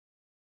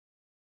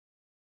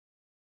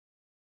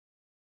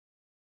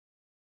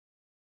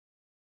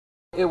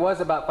It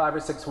was about 5 or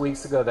 6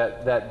 weeks ago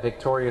that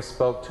Victoria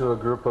spoke to a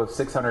group of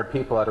 600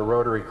 people at a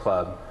Rotary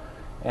Club,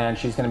 and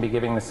she's going to be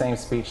giving the same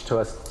speech to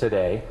us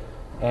today.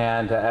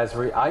 And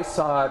I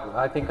saw it,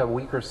 I think a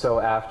week or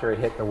so after it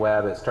hit the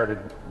web, it started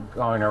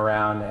going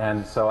around,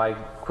 and so I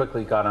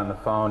quickly got on the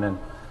phone and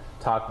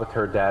talked with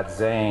her dad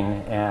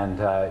Zane and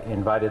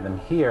invited them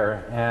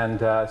here. And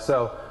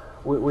so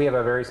we have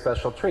a very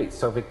special treat.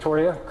 So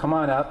Victoria, come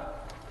on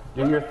up,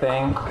 do your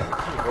thing.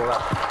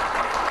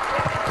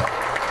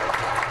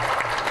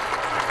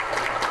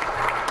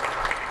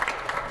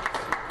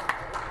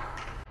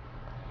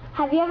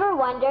 Have you ever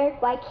wondered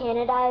why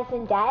Canada is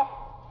in debt?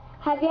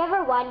 Have you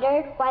ever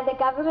wondered why the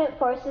government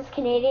forces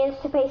Canadians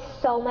to pay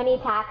so many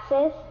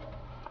taxes?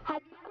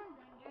 Have you ever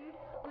wondered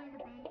why the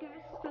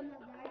bankers from the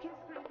largest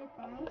private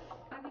banks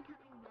are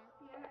becoming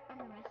wealthier and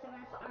the rest of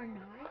us are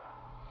not?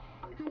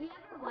 Have you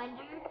ever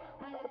wondered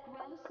why the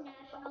gross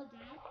national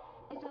debt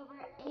is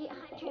over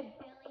 $800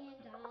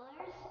 billion?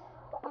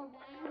 Or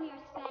why we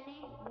are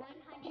spending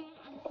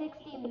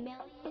 $160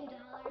 million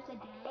a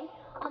day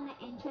on the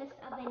interest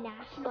of the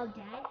national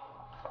debt?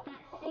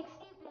 That's $60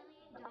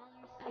 billion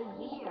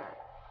a year.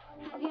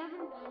 Have you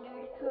ever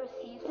wondered who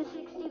receives the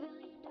 $60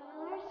 billion?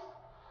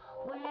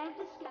 What I've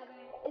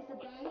discovered is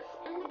the banks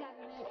and the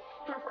government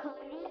have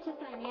colluded to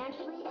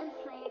financially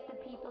enslave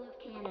the people of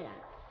Canada.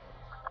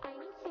 I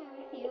will share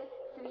with you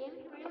 3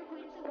 important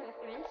points of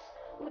reference,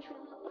 which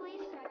will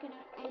hopefully spark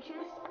enough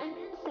interest and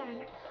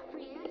concern for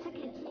you to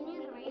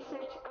continue the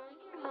research on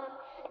your own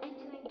and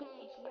to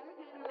engage your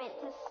government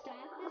to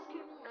stop this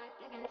criminal act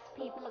against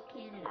the people of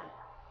Canada.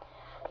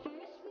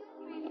 First, we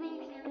will briefly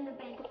examine the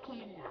Bank of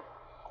Canada.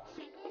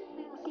 Second,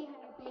 we will see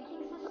how our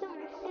banking system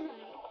works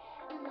today.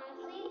 And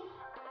lastly,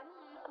 I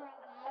will offer a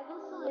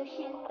viable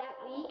solution that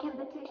we can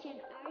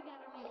petition our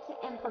government to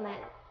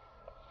implement.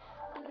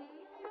 A very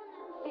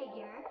little-known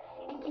figure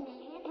in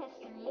Canadian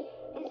history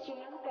is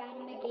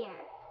Vladimir.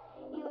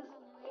 He was a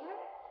lawyer,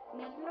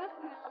 member of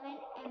Parliament,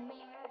 and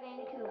mayor of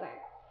Vancouver.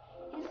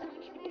 His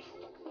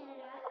contribution to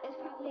Canada is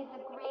probably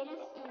the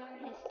greatest in our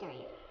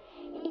history.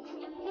 He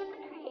championed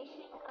the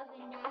creation of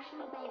the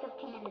National Bank of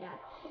Canada,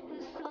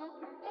 whose sole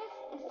purpose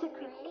is to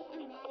create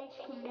and manage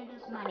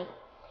Canada's money.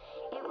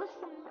 It was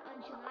formed on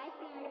July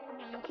 3rd,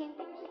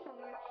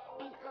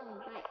 1934, and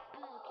owned by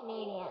all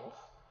Canadians.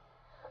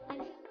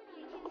 Until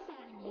the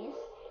 1970s,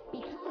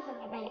 because of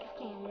the Bank of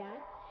Canada,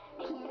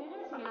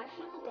 Canada's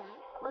national debt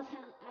was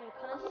held at a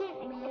constant,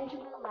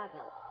 manageable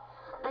level,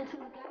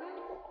 until the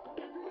government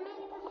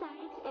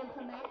decided to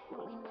implement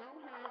what we now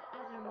have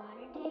as our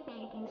modern-day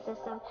banking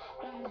system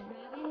that is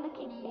robbing the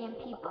Canadian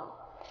people.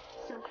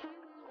 So how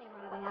are they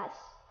robbing us?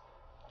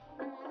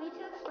 Allow me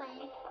to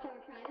explain how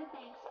our private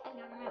banks and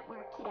government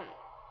work today.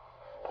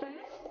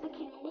 First, the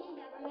Canadian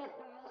government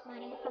borrows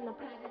money from the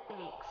private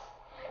banks.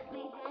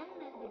 They then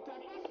lend the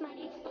debtors'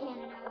 money to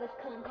Canada with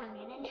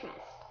compounded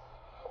interest.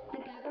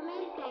 The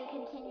government then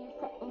continues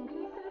to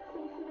increase the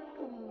taxation of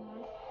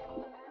Canadians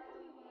year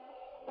after year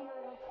in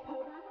order to pay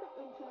back the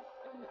interest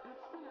on the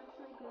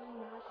exponentially growing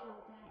national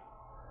debt.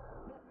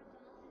 What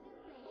results is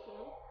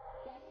inflation,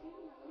 thus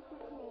more money for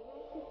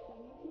Canadians to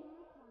spend into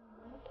our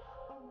economy,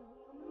 and the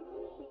real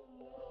money being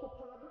used to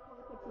pad the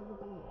pockets of the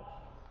banks.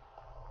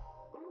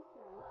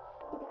 Also,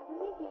 the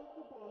government gives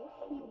the banks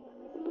the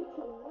ability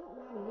to loan out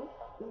money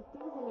that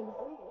doesn't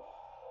exist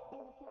in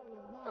the form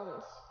of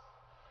loans.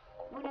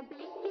 When a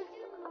bank gives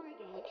you a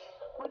mortgage,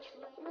 which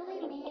literally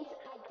means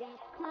a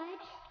debt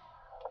pledge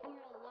or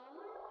a loan,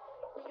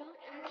 they don't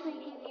actually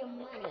give you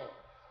money.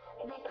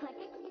 They click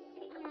a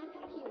key on a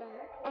computer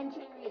and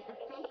generate the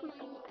fake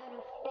money out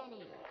of thin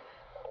air.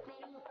 They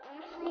don't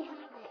actually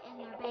have it in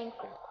their bank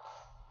books.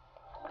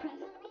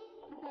 Presently,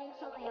 the banks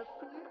only have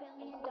 $4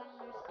 billion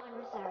on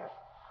reserve,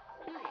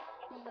 but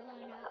they have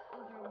loaned out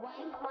over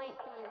 $1.5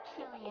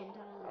 trillion.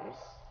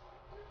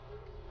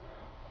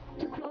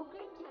 To quote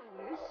Green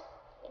Towers,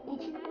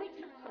 each and every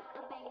time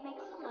a bank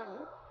makes a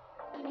loan,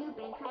 a new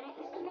bank credit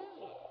is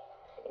created.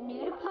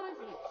 New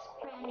deposits,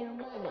 brand new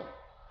money.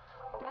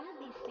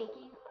 Broadly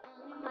speaking, all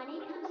new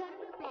money comes out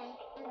of the bank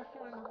in the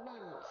form of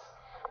loans.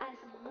 As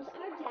loans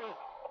are debt,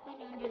 then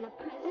under the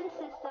present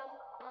system,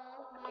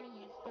 all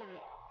money is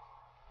debt.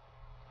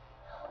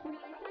 What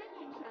I find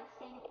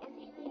interesting is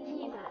even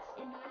Jesus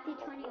in Matthew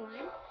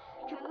 21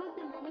 drove up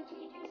the money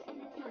changers in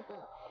the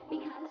temple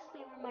because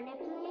they were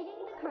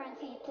manipulating the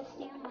currency to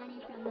steal money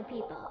from the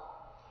people.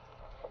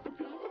 The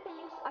private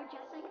banks are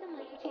just like the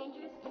money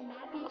changers in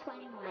Matthew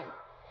 21.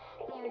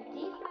 They are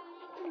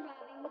defrauding and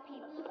robbing the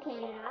people of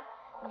Canada,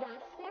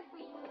 thus their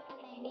freedom, and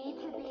they need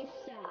to be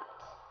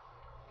stopped.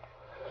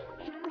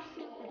 How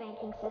should the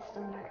banking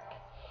system work?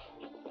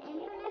 In an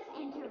infamous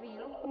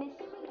interview,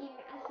 Mr.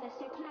 McGeer asked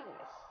Mr.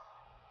 Towers,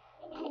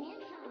 "Can you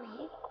tell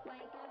me why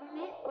a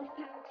government with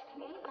power to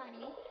create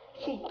money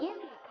should give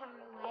that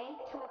power away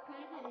to a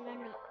private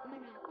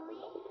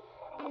monopoly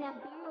and then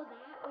borrow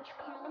that which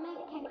Parliament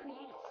can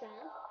create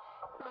itself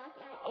back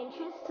at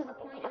interest to the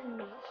point of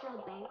national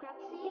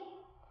bankruptcy?"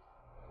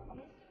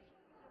 Mr.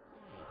 Towers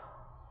replied,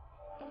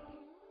 "If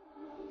Parliament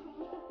wants to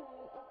change the form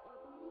of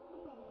operating the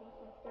banking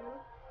system,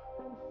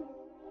 then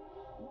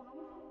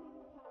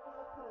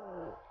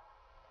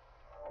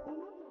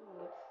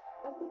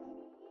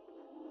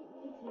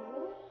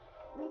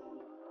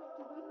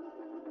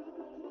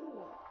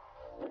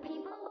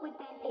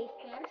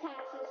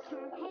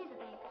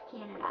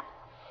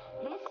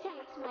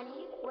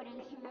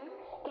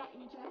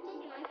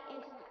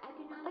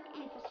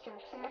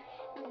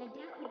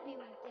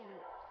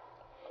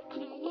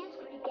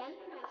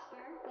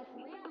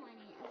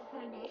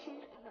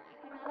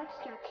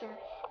infrastructure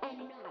and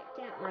not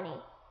debt money.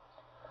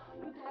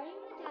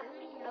 Regarding the debt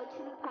money owed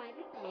to the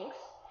private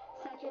banks,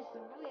 such as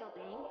the Royal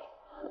Bank,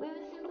 we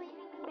would simply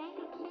have the Bank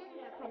of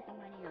Canada print the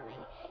money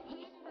owing,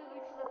 hand it over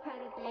to the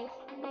private banks,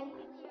 and then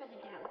clear the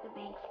debt with the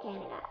Bank of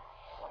Canada.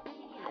 And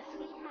yes,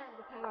 we have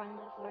the power and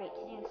the authority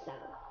to do so.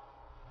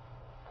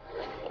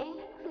 In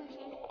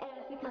conclusion, it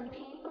has become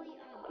painfully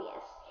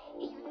obvious,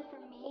 even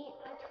for me,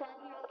 a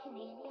 12-year-old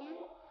Canadian,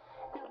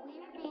 that we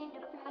are being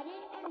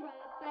defrauded and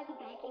robbed by the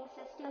banking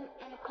system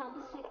and a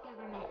complicit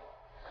government.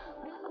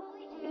 What will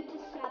we do to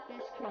stop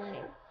this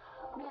crime?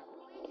 What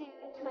will we do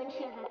to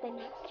ensure that the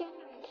next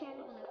generation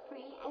will live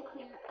free and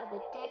clear of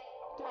the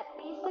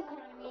debt-based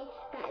economy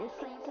that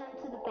enslaves them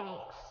to the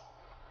banks?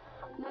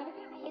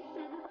 Margaret Mead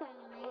said the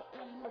following,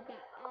 and I hope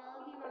that all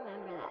of you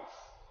remember this.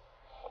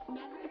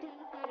 Never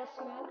doubt that a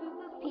small group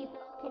of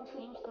people can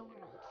change the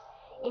world.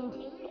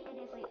 Indeed,